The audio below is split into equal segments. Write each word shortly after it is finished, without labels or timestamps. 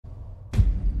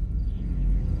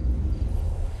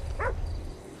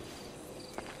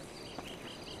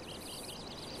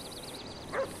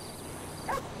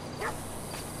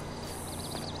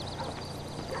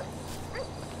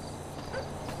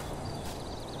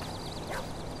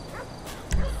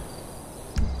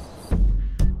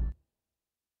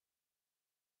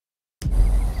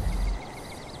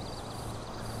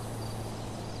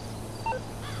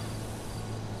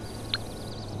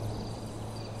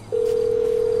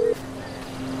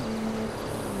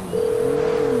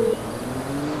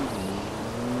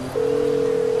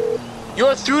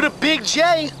You're through to Big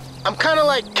J? I'm kinda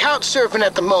like couch surfing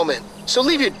at the moment, so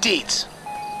leave your deets.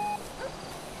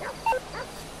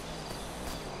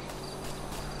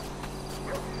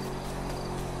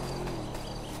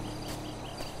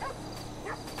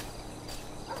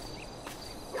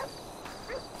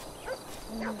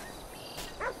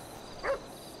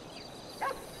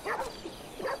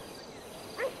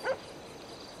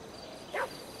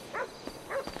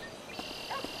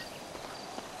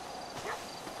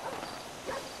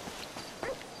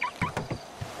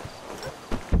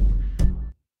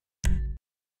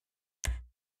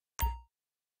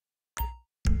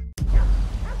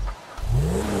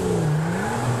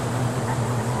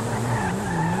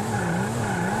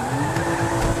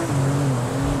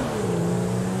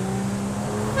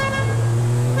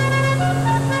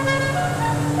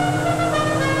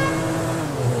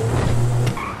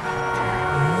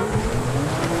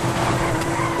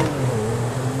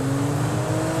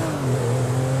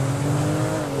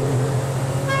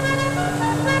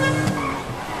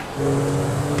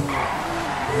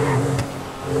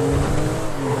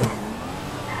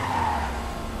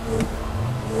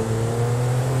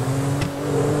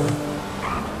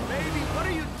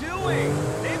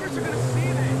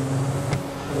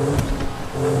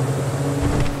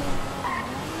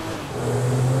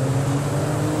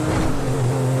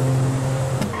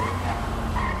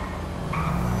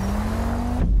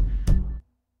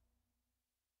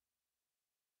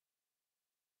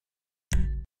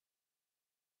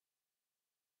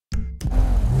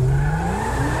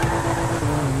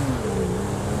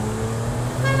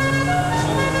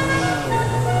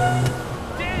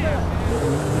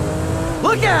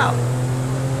 Look out!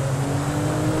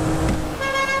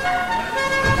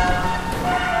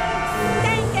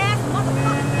 Stank-ass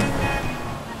motherfucker!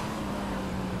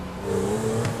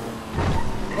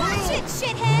 Watch it,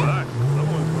 shithead! Relax,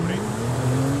 someone's moving.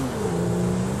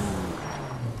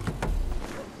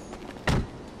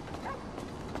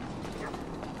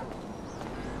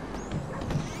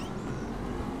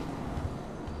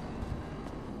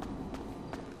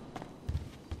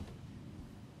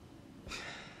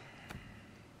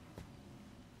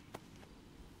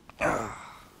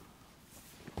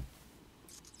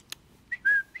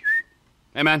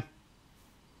 Hey, man.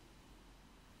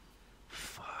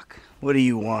 Fuck. What do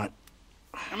you want?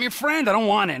 I'm your friend. I don't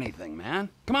want anything, man.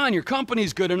 Come on, your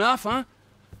company's good enough, huh?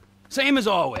 Same as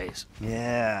always.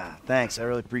 Yeah, thanks. I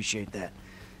really appreciate that.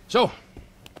 So,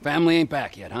 family ain't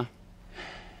back yet, huh?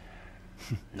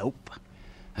 Nope.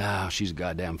 Ah, she's a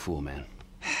goddamn fool, man.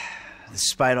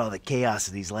 Despite all the chaos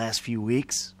of these last few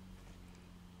weeks,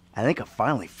 I think I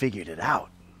finally figured it out.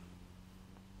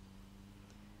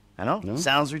 I know, No?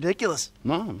 sounds ridiculous.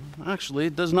 No, actually,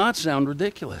 it does not sound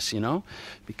ridiculous, you know?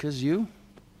 Because you're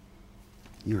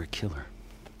a killer.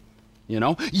 You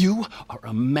know? You are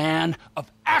a man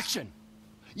of action.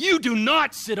 You do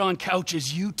not sit on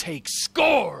couches, you take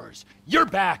scores. You're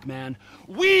back, man.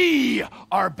 We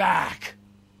are back.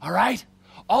 All right?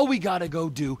 All we gotta go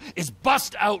do is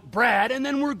bust out Brad, and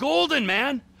then we're golden,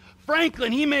 man.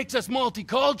 Franklin, he makes us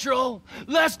multicultural.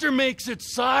 Lester makes it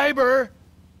cyber.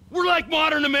 We're like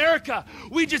modern America.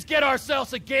 We just get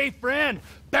ourselves a gay friend.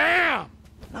 Bam!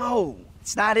 No,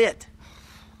 it's not it.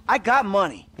 I got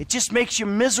money. It just makes you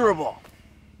miserable.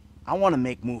 I want to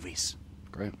make movies.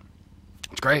 Great.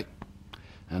 It's great.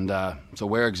 And, so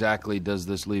where exactly does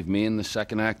this leave me in the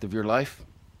second act of your life?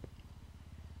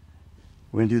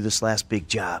 We're gonna do this last big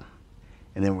job,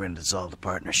 and then we're gonna dissolve the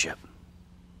partnership.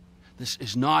 This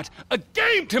is not a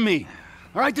game to me!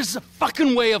 All right? This is a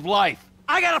fucking way of life.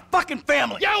 I got a fucking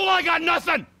family! Yeah, well, I got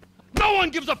nothing! No one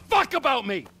gives a fuck about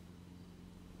me!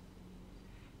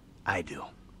 I do.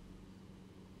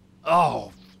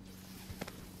 Oh,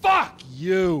 fuck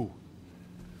you!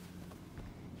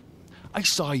 I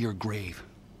saw your grave.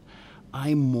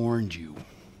 I mourned you.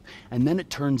 And then it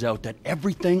turns out that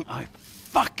everything I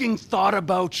fucking thought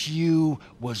about you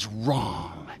was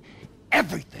wrong.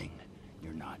 Everything.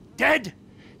 You're not dead,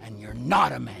 and you're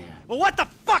not a man. Well, what the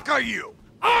fuck are you?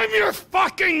 I'm your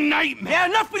fucking nightmare! Yeah,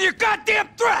 enough with your goddamn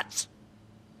threats!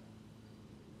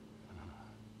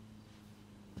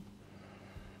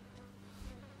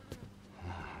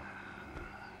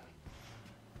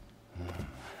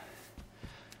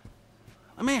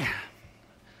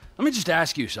 Let me just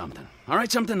ask you something, all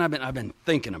right? Something I've been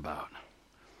thinking about.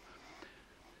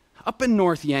 Up in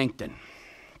North Yankton,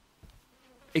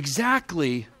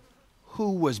 exactly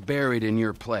who was buried in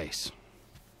your place?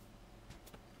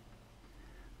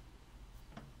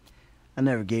 I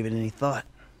never gave it any thought.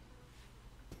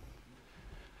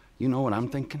 You know what I'm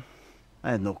thinking?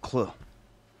 I had no clue.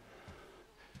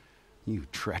 You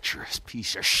treacherous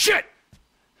piece of shit!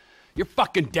 You're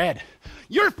fucking dead.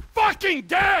 You're fucking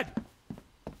dead!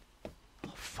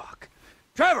 Oh, fuck.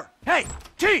 Trevor! Hey!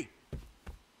 T!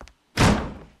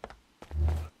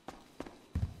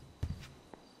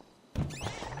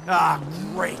 Ah,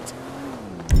 great.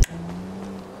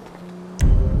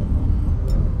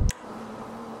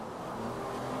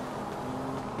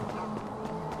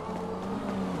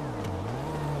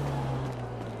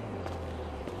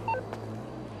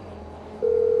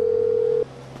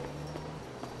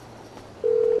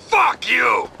 Fuck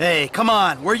you! Hey, come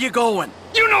on, where you going?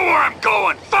 You know where I'm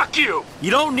going! Fuck you!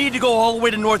 You don't need to go all the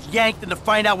way to North Yankton to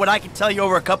find out what I can tell you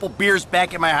over a couple beers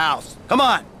back at my house. Come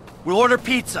on, we'll order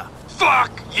pizza.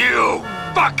 Fuck you!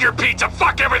 Fuck your pizza!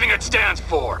 Fuck everything it stands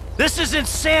for! This is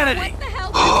insanity! What the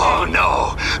hell? Oh,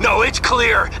 no! No, it's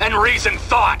clear and reasoned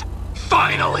thought!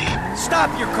 Finally!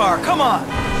 Stop your car, come on!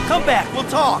 Come back, we'll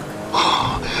talk!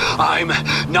 I'm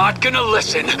not gonna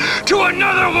listen to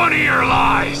another one of your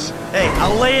lies! Hey,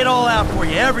 I'll lay it all out for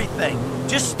you, everything.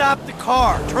 Just stop the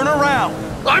car, turn around.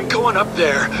 I'm going up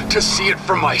there to see it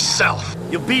for myself.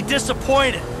 You'll be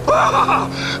disappointed. Oh,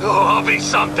 I'll be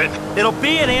something. It'll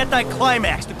be an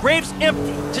anticlimax. The grave's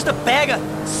empty. Just a bag of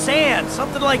sand,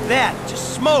 something like that.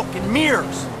 Just smoke and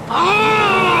mirrors.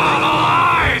 Oh, the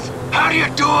lies! How do you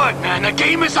do it, man? The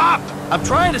game is up! I'm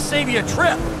trying to save you a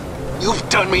trip. You've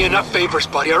done me enough favors,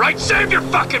 buddy, all right? Save your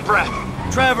fucking breath!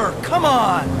 Trevor, come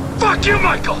on. Fuck you,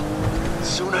 Michael!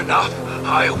 Soon enough,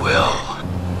 I will.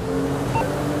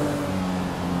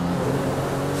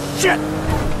 Shit!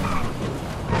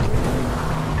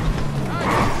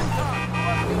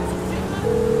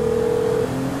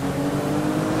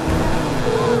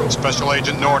 Special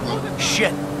Agent Norton.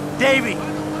 Shit. Davey.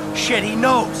 Shit, he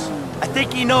knows. I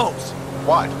think he knows.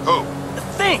 What? Who?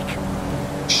 Think.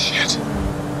 Shit.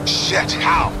 Shit,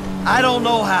 how? I don't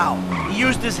know how. He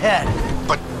used his head.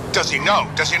 But does he know?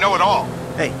 Does he know at all?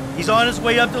 Hey, he's on his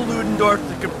way up to Ludendorff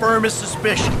to confirm his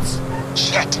suspicions.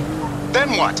 Shit.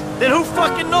 Then what? Then who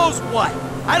fucking knows what?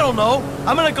 I don't know.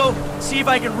 I'm gonna go see if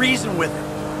I can reason with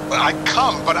him. Well, I'd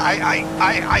come, but I...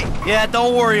 Yeah,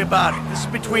 don't worry about it. This is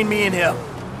between me and him.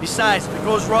 Besides, if it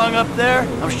goes wrong up there,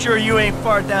 I'm sure you ain't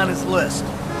far down his list.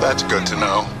 That's good to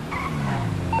know.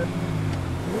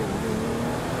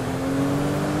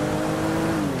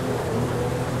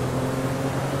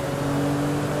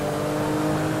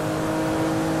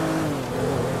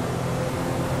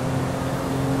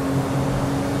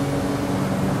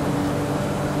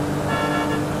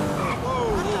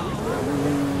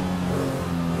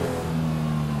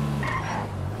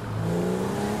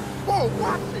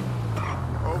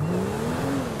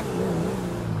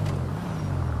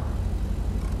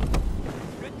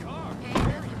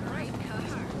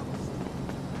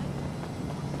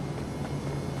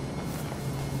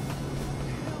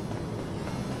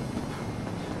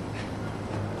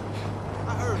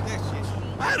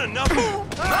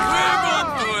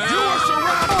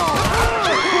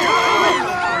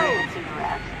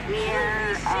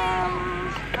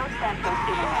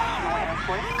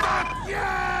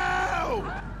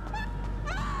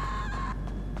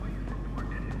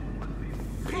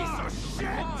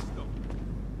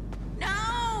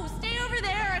 No! Stay over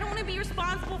there! I don't want to be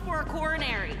responsible for a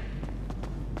coronary.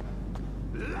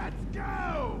 Let's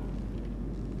go!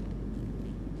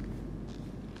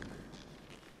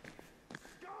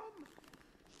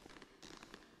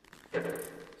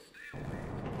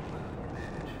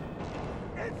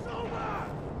 It's over!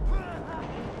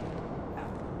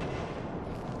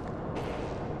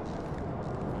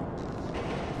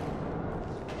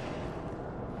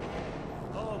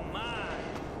 Oh my!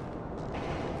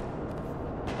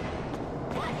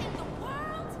 What in the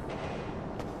world?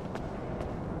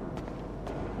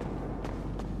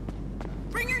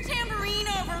 Bring your tambourine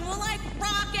over and we'll like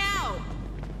rock out.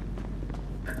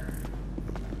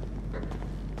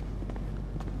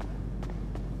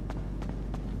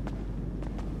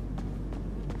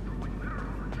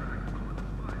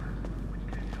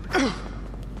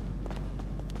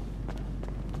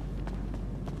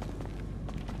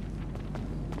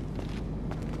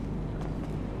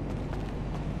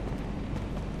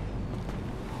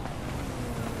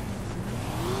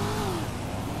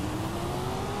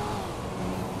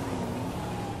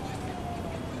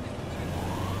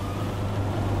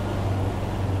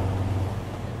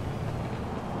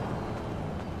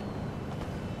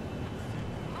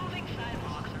 Moving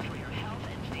sidewalks are for your health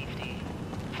and safety.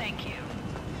 Thank you.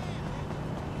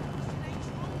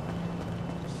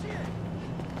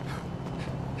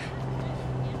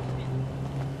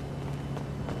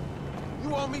 You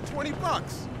owe me $20.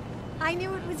 I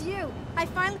knew it was you. I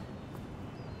finally...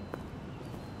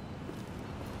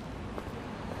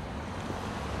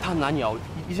他男友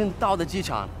已经到了机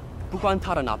场，不管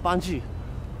他的哪班机，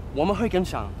我们会跟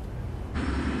上。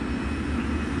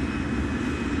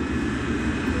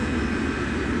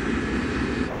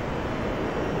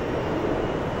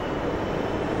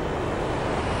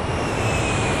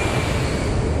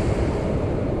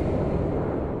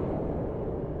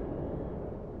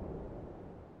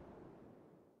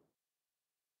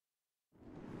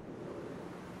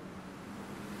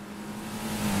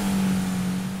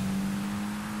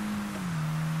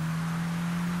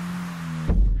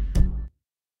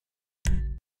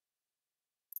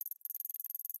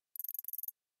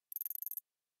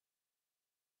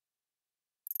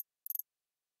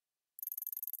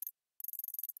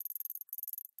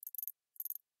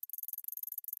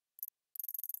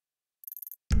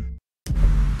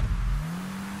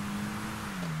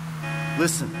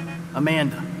 Listen,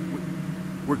 Amanda,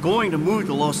 we're going to move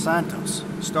to Los Santos.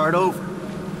 Start over.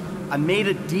 I made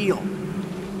a deal.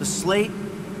 The slate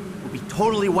will be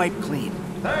totally wiped clean.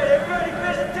 All right, everybody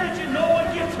pays attention. No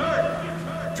one gets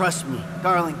hurt. Trust me,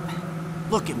 darling.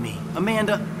 Look at me.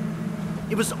 Amanda,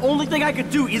 it was the only thing I could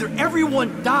do. Either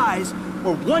everyone dies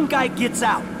or one guy gets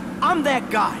out. I'm that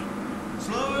guy.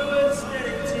 Slow and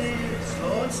steady, T.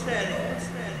 Slow and steady.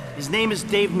 His name is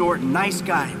Dave Norton. Nice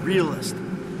guy, realist.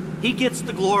 He gets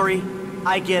the glory,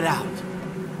 I get out.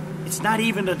 It's not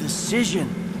even a decision.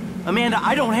 Amanda,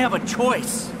 I don't have a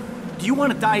choice. Do you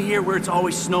want to die here where it's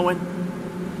always snowing?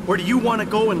 Or do you want to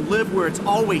go and live where it's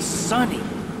always sunny?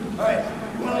 All right,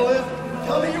 you want to live?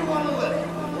 Tell me you want to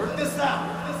live. Work this out.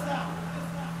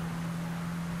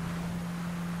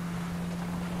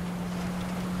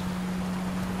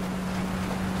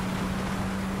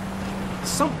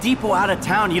 Some depot out of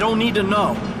town you don't need to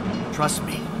know. Trust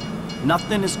me,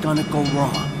 nothing is gonna go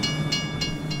wrong.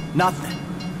 Nothing.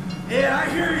 Yeah, I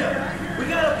hear you. We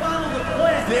gotta follow the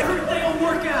plan. Everything will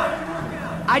work out.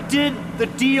 I did the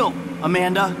deal,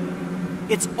 Amanda.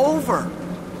 It's over.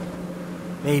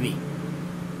 Baby,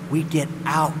 we get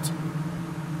out.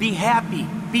 Be happy.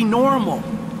 Be normal.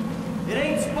 It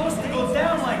ain't supposed to go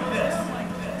down like this.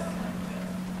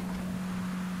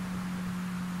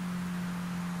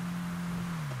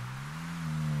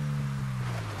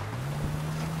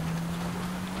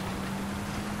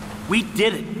 We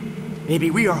did it.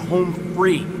 Baby, we are home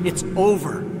free. It's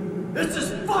over. This is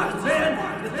fucked,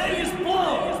 man. The thing is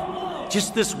blown.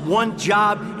 Just this one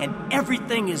job and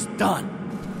everything is done.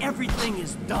 Everything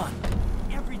is done.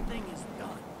 Everything is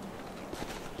done.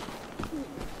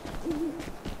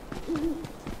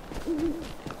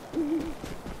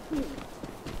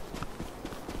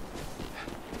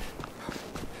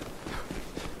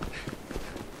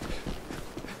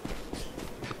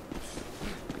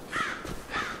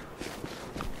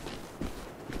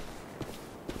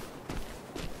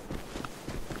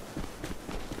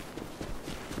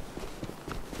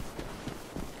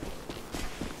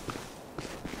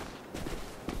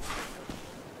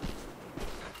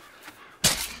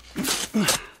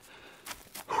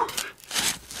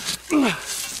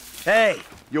 Hey,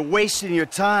 you're wasting your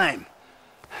time.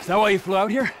 Is that why you flew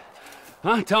out here?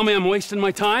 Huh? Tell me I'm wasting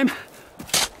my time?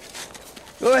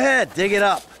 Go ahead, dig it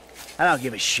up. I don't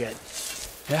give a shit.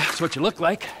 Yeah, that's what you look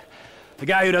like. The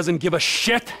guy who doesn't give a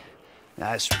shit.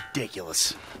 That's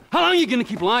ridiculous. How long are you gonna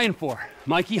keep lying for,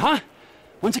 Mikey, huh?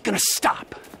 When's it gonna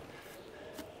stop?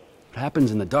 What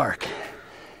happens in the dark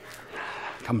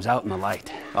comes out in the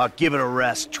light. I'll give it a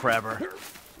rest, Trevor.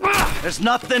 There's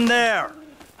nothing there.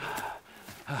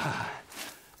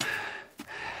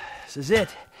 This is it.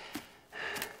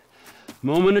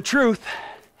 Moment of truth.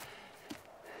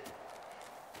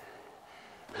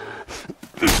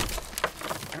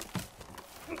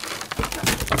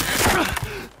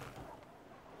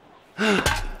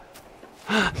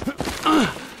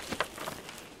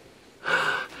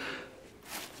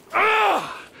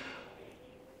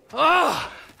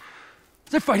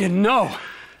 As if I didn't know.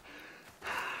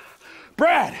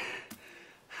 Brad!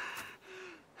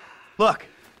 Look,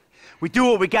 we do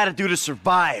what we gotta do to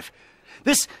survive.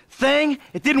 This thing,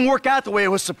 it didn't work out the way it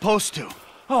was supposed to.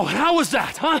 Oh, and how was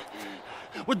that, huh?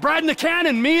 With Brad in the can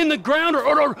and me in the ground,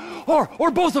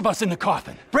 or both of us in the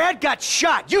coffin? Brad got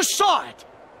shot. You saw it.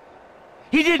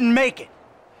 He didn't make it.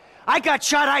 I got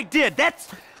shot. I did. That's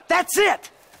it.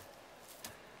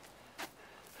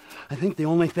 I think the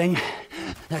only thing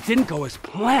that didn't go as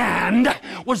planned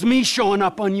was me showing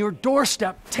up on your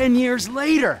doorstep 10 years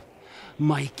later.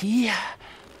 Mikey,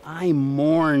 I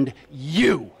mourned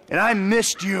you. And I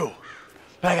missed you.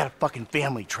 But I got a fucking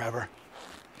family, Trevor.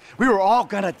 We were all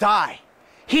gonna die.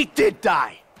 He did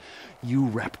die. You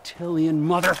reptilian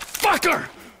motherfucker!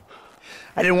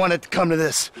 I didn't want it to come to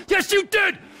this. Yes, you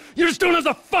did! You just don't have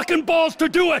the fucking balls to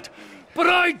do it! But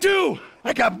I do!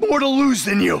 I got more to lose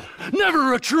than you.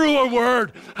 Never a truer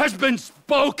word has been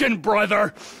spoken,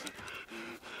 brother.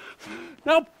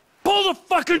 Now pull the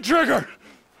fucking trigger!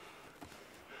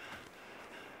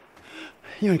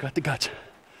 You ain't got the guts.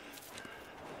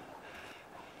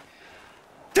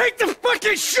 Take the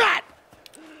fucking shot!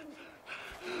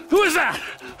 Who is that?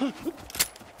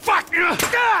 Fuck!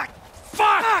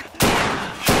 Fuck!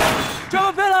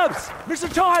 Trevor Phillips!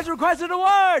 Mr. Cho has requested a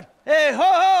word! Hey, ho,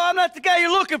 I'm not the guy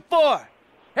you're looking for.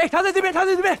 Hey, 他在这边，他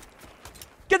在这边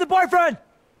Get the boyfriend!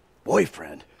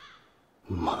 Boyfriend?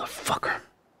 Motherfucker.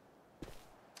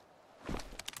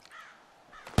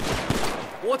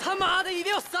 我他妈的一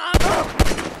定要杀他！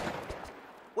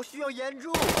我需要援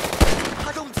助，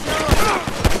他中枪了。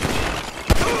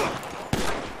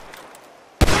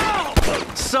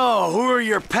 So, who are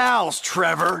your pals,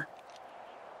 Trevor?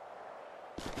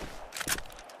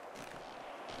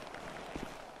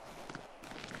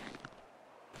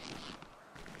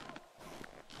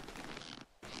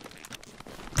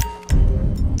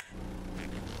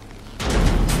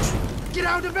 Get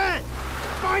out of the van!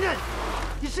 Find it!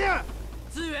 You see it?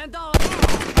 资源到了，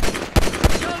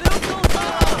小刘受伤了，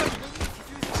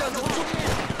战斗中。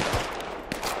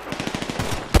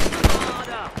妈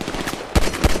的，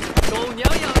狗娘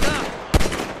养的！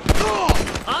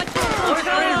啊，我跟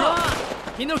你说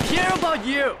 ，He don't care about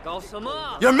you， 搞什么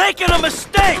You're making a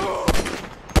mistake!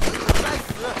 该死，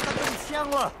他中枪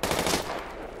了！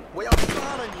我要杀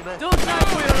了你们 ？Don't die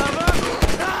for your lover！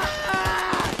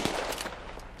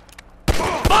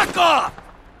 Fuck off!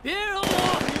 别惹我！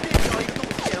 找一个洞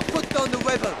眼 ，put down the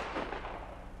weapon，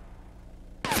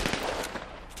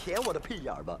 舔我的屁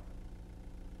眼儿吧！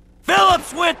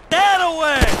 Phillips went that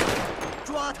away!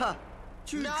 抓他，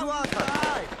去抓他！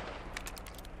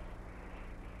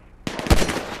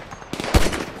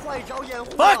快找掩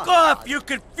护 Fuck off, you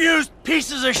confused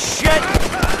pieces of shit!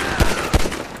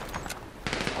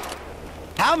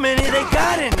 How many they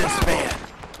got in this van?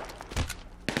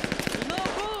 你闹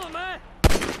够了没？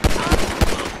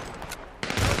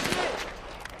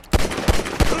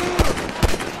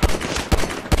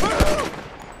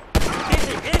 This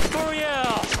is it for you！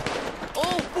 哦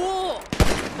不！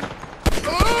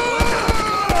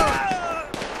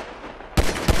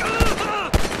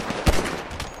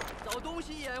 找东西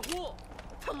掩护！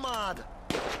 他妈的！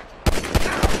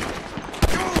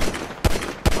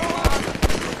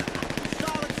杀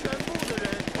了全部的人！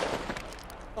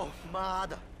哦妈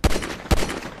的！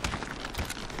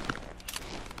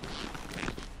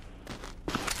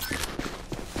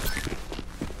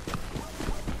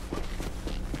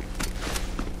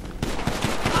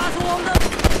 打死我们的！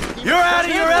 You're out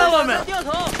of your element! 掉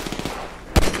头！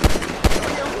 找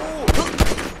掩护！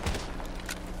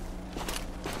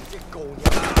这狗娘！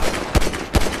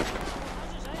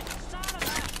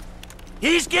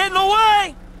 He's getting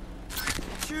away!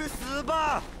 去死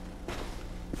吧！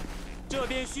 这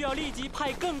边需要立即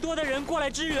派更多的人过来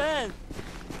支援。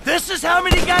 This is how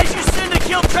many guys you send to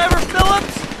kill Trevor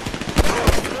Phillips?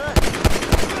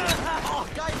 哦，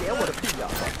该舔我的屁眼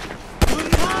了！ 滚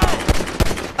开！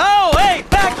 Oh, hey,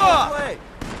 back off! 对，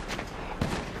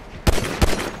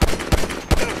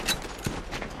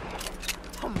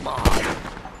 他妈的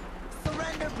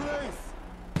 ！Surrender, please！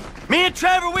 Me and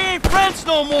Trevor, we ain't friends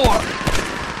no more!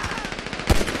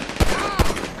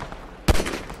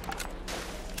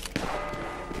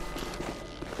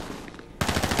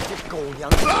 这狗娘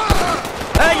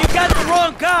Hey, you got the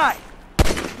wrong guy!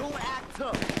 ！Don't act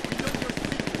tough. We know your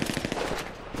secret.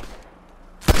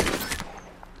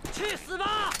 去死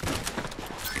吧！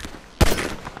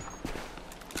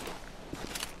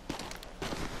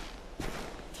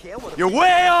 舔我的！ You're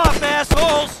way off,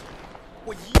 assholes!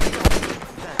 我一定要死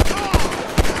在！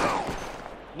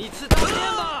你吃大便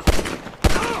吧！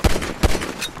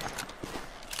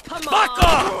他妈 Fuck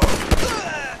off!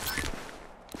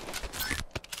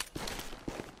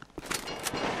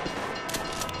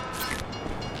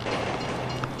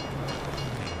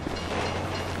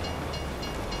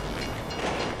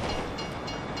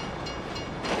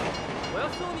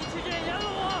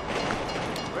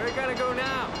 Where you gotta go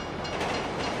now?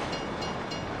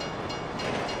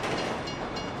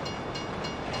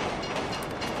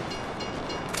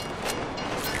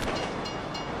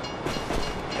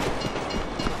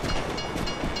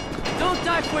 Don't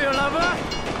die for your lover!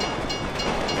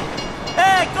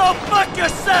 Hey, go fuck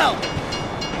yourself!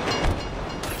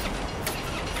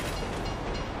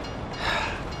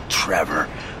 Trevor.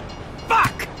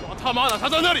 Fuck! 我他妈的，他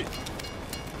在那里，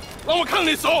让我看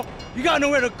你手。 You got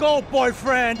nowhere to go,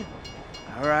 boyfriend.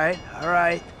 All right.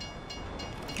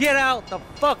 Get out the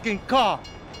fucking car.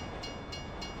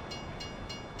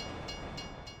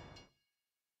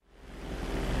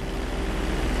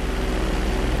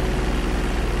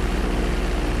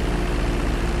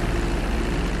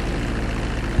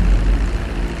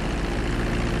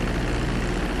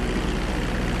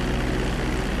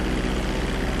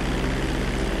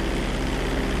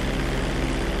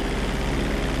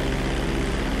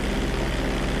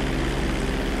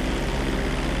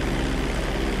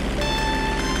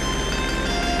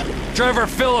 Trevor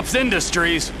Phillips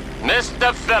Industries.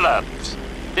 Mr. Phillips,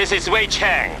 this is Wei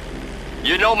Chang.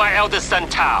 You know my eldest son,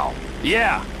 Tao?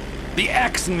 Yeah, the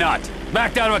ex-nut.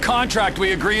 Backed out of a contract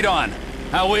we agreed on.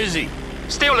 How is he?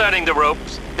 Still learning the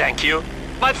ropes, thank you.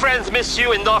 My friends miss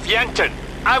you in North Yankton.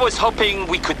 I was hoping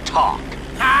we could talk.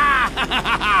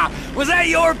 Was that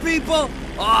your people?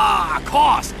 Ah, of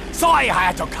course. Sorry I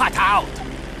had to cut out.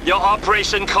 Your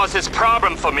operation causes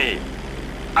problem for me.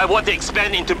 I want to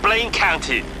expand into Blaine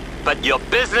County, but your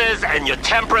business and your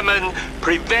temperament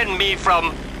prevent me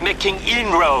from making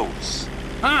inroads.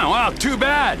 Oh, well, too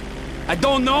bad. I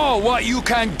don't know what you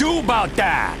can do about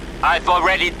that. I've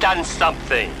already done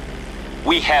something.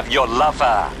 We have your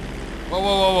lover.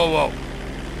 Whoa.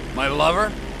 My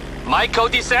lover? Michael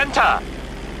DeSanta.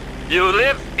 You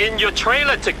live in your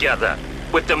trailer together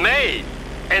with the maid,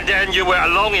 and then you were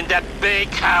alone in that big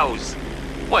house.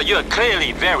 Well, you're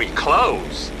clearly very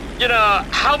close. You know,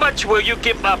 how much will you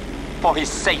give up for his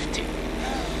safety?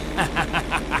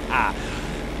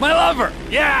 My lover!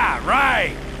 Yeah,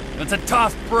 right! It's a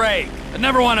tough break. I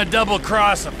never want to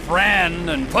double-cross a friend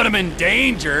and put him in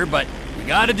danger, but you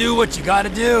gotta do what you gotta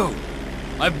do.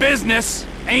 My business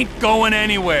ain't going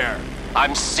anywhere.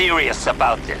 I'm serious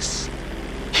about this.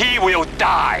 He will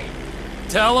die.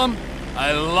 Tell him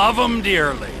I love him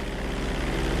dearly.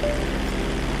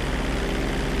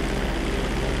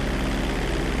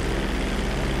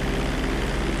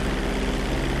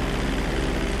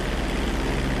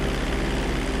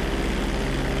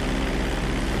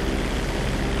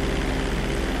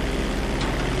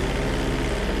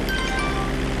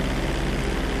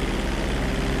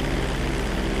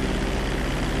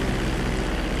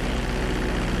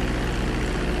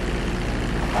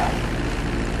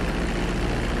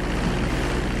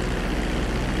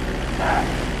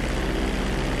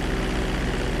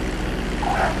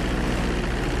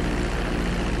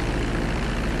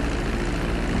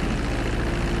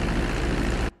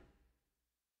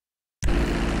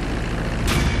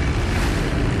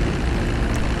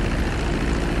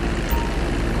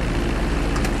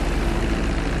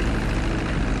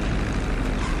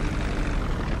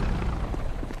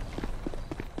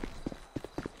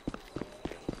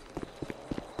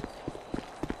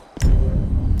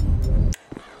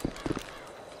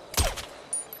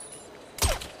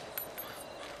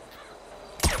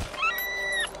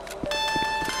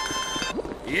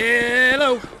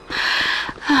 Hello.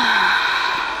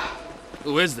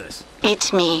 Who is this?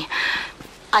 It's me.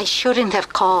 I shouldn't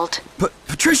have called.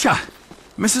 Patricia!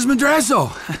 Mrs.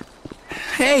 Madrazo!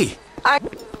 Hey!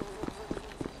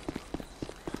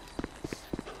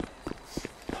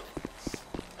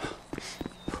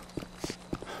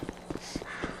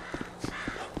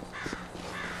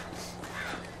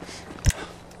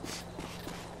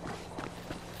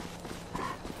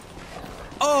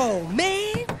 Oh,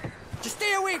 man! Just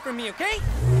stay away from me, okay?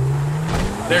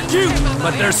 They're cute,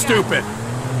 but they're stupid.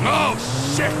 Oh,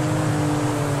 shit!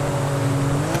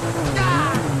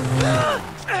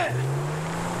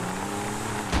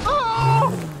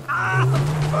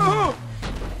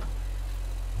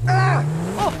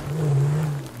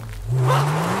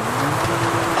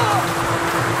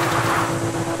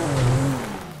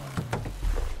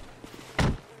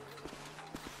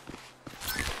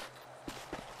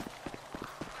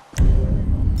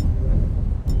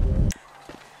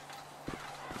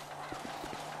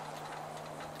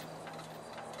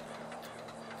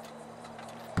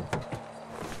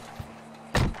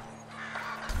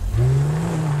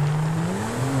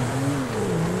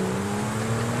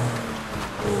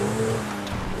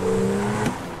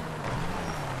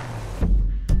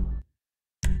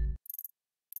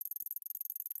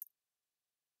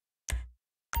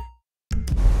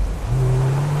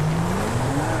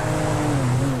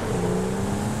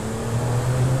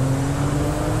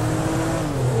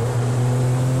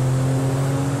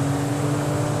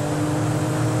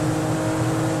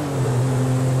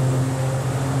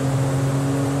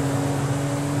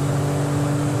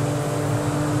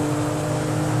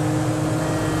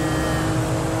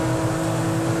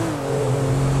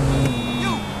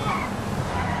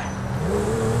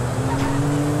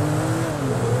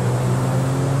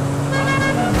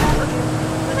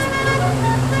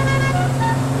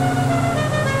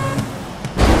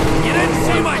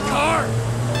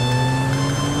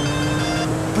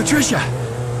 Patricia!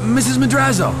 Mrs.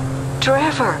 Madrazo!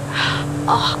 Trevor!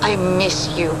 Oh, I miss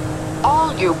you.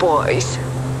 All you boys.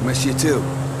 Miss you too.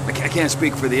 I can't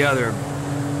speak for the other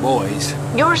boys.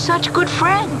 You're such good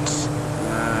friends.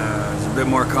 It's a bit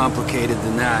more complicated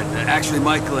than that. Actually,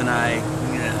 Michael and I,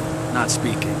 not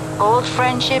speaking. Old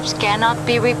friendships cannot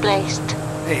be replaced.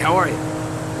 Hey, how are you?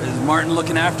 Is Martin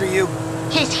looking after you?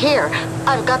 He's here.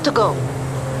 I've got to go.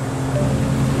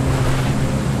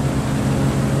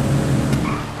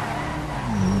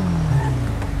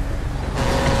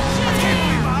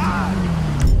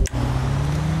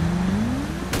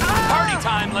 Party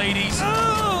time, ladies!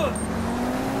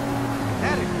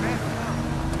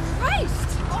 Christ!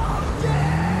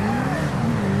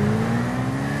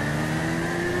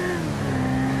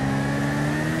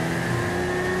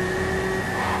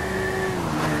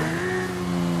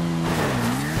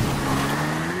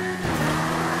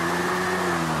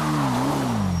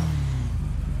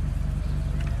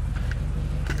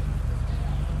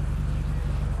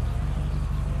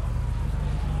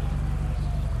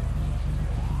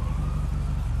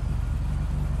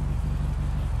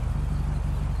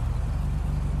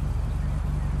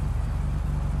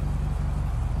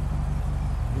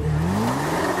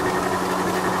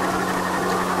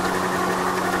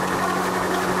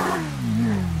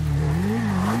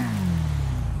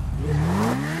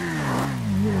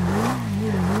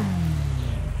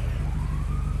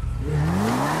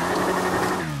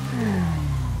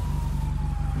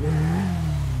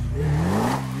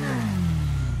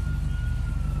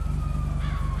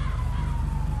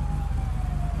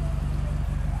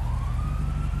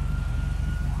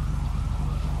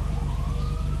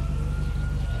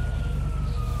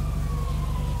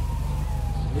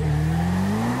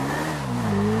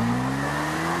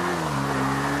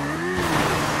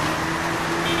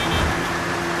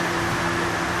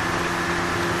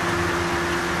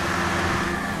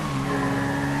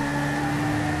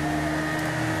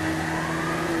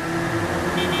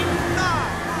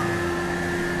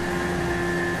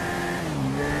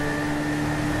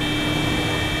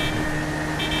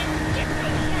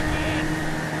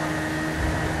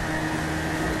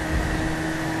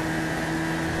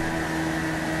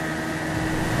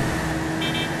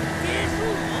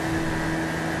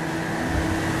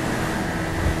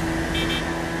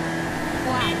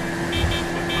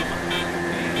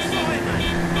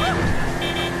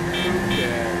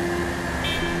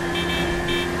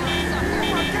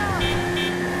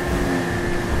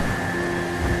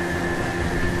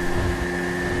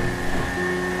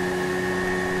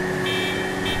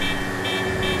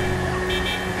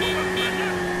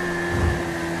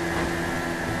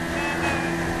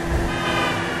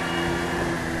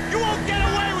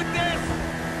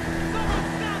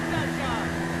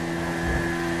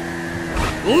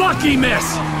 Lucky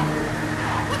miss!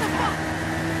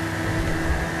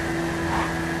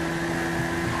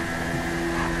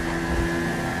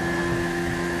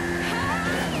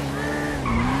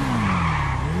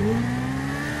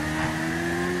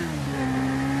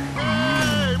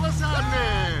 Hey, what's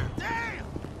happening?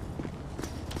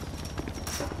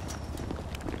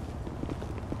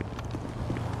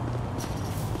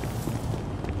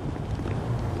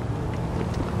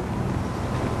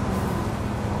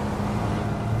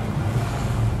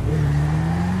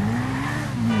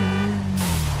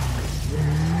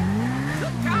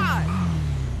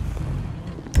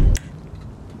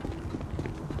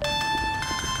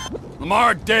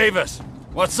 Lamar Davis,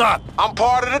 what's up? I'm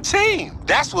part of the team.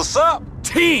 That's what's up.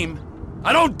 Team?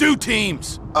 I don't do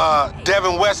teams.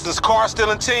 Devin Weston's car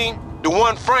stealing team? The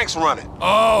one Frank's running.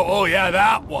 Oh, yeah,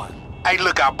 that one. Hey,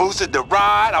 look, I boosted the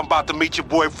ride. I'm about to meet your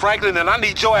boy Franklin, and I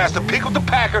need your ass to pick up the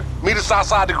Packer, meet us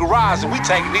outside the garage, and we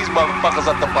taking these motherfuckers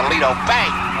up to Polito Bay.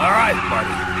 All right,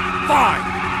 buddy. Fine.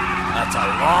 That's a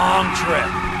long trip.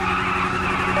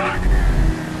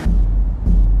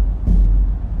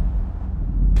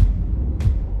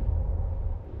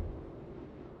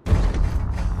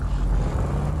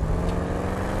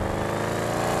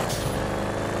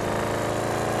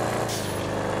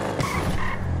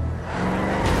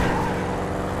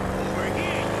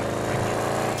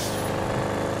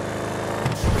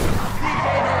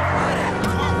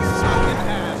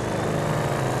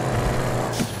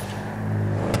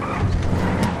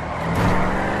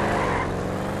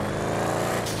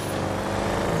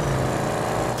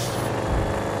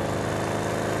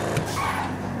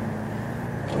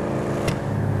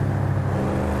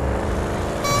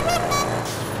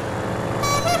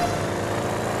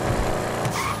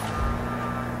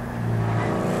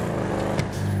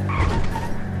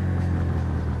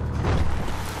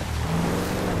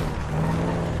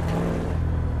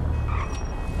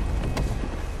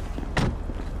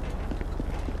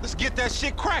 Get that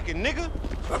shit cracking, nigga.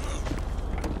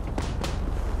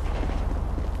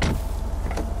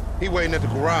 He waiting at the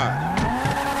garage.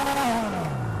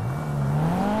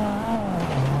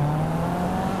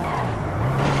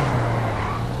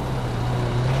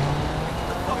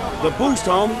 The boost,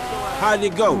 homie. How'd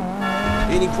it go?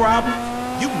 Any problem?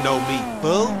 You know me,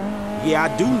 fool. Yeah,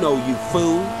 I do know you,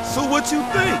 fool. So what you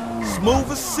think?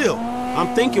 Smooth as silk.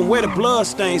 I'm thinking where the blood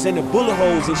stains and the bullet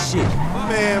holes and shit.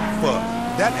 Man, fuck.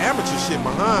 That amateur shit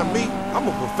behind me, I'm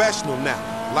a professional now.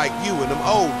 Like you and them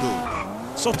old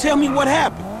dudes. So tell me what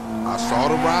happened. I saw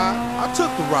the ride, I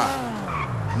took the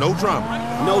ride. No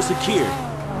drama. No security.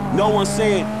 No one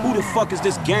saying, who the fuck is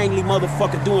this gangly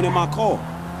motherfucker doing in my car?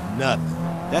 Nothing.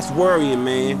 That's worrying,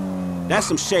 man. That's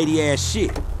some shady ass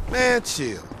shit. Man,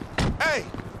 chill. Hey,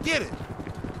 get it.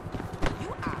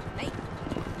 You are late.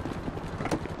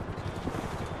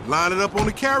 Line it up on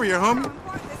the carrier, homie.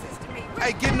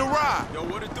 Hey, get in the ride. Yo,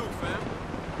 what it do, fam?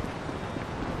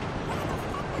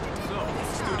 So,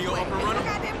 studio up and running?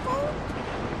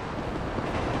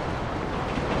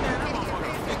 Man, that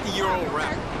motherfucker 50-year-old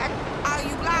rapper. Are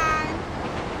you blind?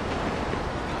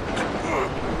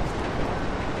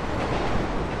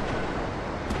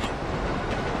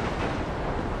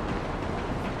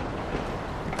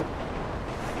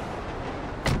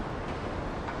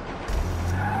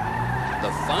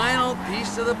 The final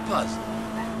piece of the puzzle.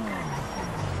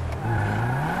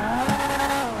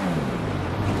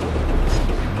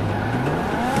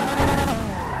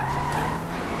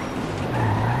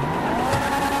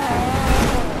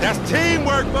 That's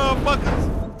teamwork,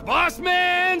 motherfuckers. The boss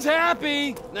man's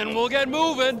happy, then we'll get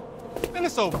moving. Man,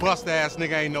 this old bust-ass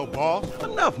nigga ain't no boss.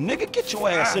 Enough, nigga. Get your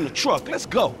ass in the truck. Let's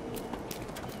go.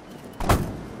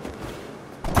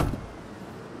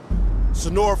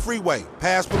 Sonora Freeway,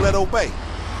 past Paleto Bay.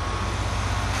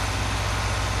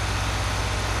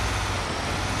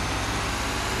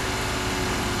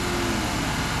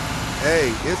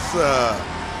 Hey, it's,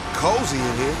 cozy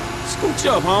in here. Scooch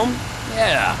up, homie.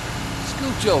 Yeah,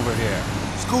 scooch over here.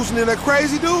 Scooching in that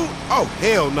crazy dude? Oh,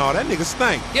 hell no, that nigga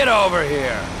stink. Get over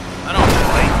here. I don't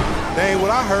play. That ain't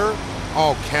what I heard.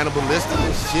 All cannibalistic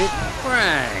and shit.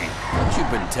 Frank, what you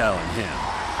been telling him?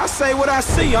 I say what I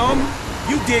see, homie.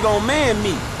 You dig on man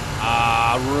meat.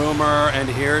 Rumor and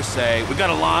hearsay. We got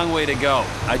a long way to go.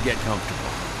 I'd get comfortable.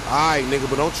 All right, nigga,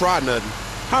 but don't try nothing.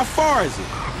 How far is it?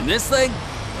 And this thing?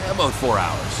 About 4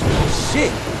 hours.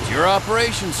 Shit. It's your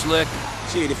operation, Slick.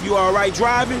 Shit, if you all right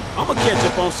driving, I'ma catch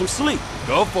up on some sleep.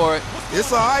 Go for it.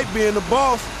 It's all right being the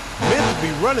boss. Meant to be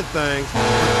running things,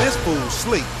 but this fool's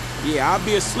sleep. Yeah, I'll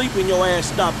be asleep when your ass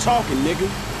stop talking, nigga.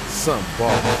 Some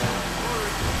boss.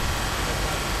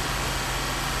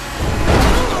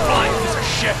 Flying piece of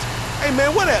shit. Hey,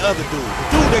 man, where that other dude? The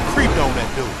dude that creeped on that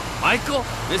dude. Michael,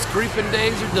 his creeping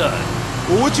days are done.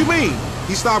 Well, what you mean?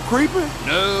 He stopped creeping?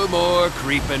 No more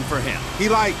creeping for him. He,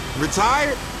 like,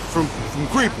 retired from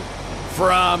creeping?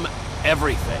 From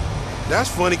everything. That's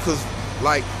funny, because,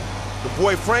 like, the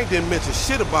boy Frank didn't mention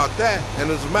shit about that,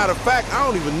 and as a matter of fact, I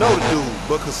don't even know the dude,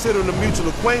 but considering the mutual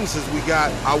acquaintances we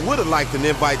got, I would have liked an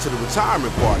invite to the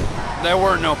retirement party. There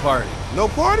weren't no party. No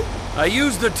party? I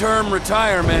used the term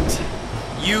retirement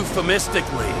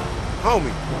euphemistically.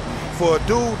 Homie, for a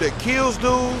dude that kills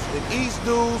dudes and eats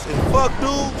dudes and fuck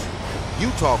dudes, you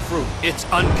talk fruit. It's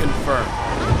unconfirmed.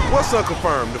 What's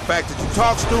unconfirmed? The fact that you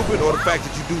talk stupid or the fact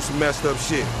that you do some messed up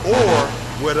shit? Or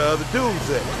where the other dudes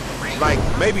at? Like,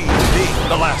 maybe even D.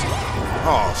 The last one.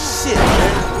 Oh, shit,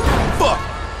 man. Fuck.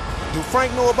 Do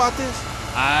Frank know about this?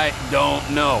 I don't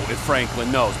know if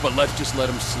Franklin knows, but let's just let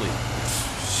him sleep.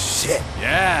 Shit.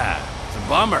 Yeah, it's a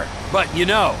bummer. But, you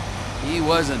know, he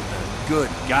wasn't the good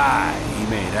guy he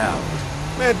made out.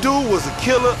 Man, dude was a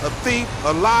killer, a thief,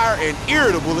 a liar, and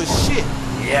irritable as shit.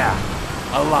 Yeah,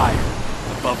 a liar.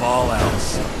 Above all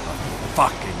else, a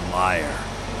fucking liar.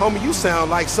 Homie, you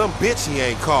sound like some bitch he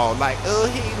ain't called. Like, oh,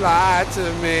 he lied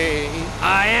to me.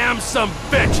 I am some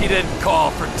bitch he didn't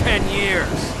call for 10 years.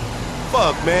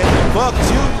 Fuck, man. He fucked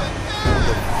you.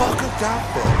 The fucker got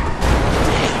fucked.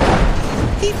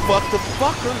 Damn. He fucked the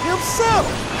fucker himself.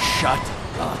 Shut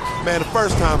up. Man, the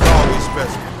first time's always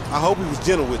special. I hope he was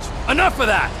gentle with you. Enough of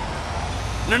that.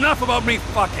 And enough about me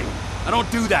fucking. I don't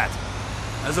do that.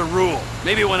 As a rule.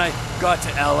 Maybe when I got to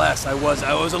LS, I was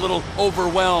a little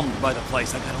overwhelmed by the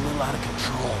place. I got a little out of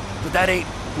control. But that ain't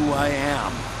who I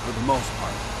am, for the most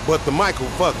part. But the Michael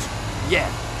fucked you. Yeah.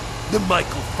 The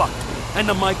Michael fucked me. And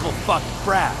the Michael fucked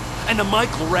Brad. And the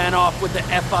Michael ran off with the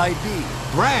FIB.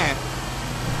 Brad?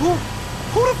 Who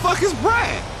the fuck is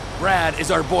Brad? Brad is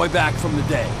our boy back from the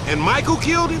day. And Michael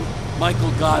killed him?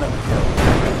 Michael got him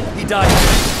killed. He died.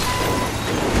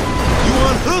 You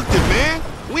unhooked him, man.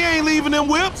 We ain't leaving them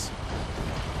whips.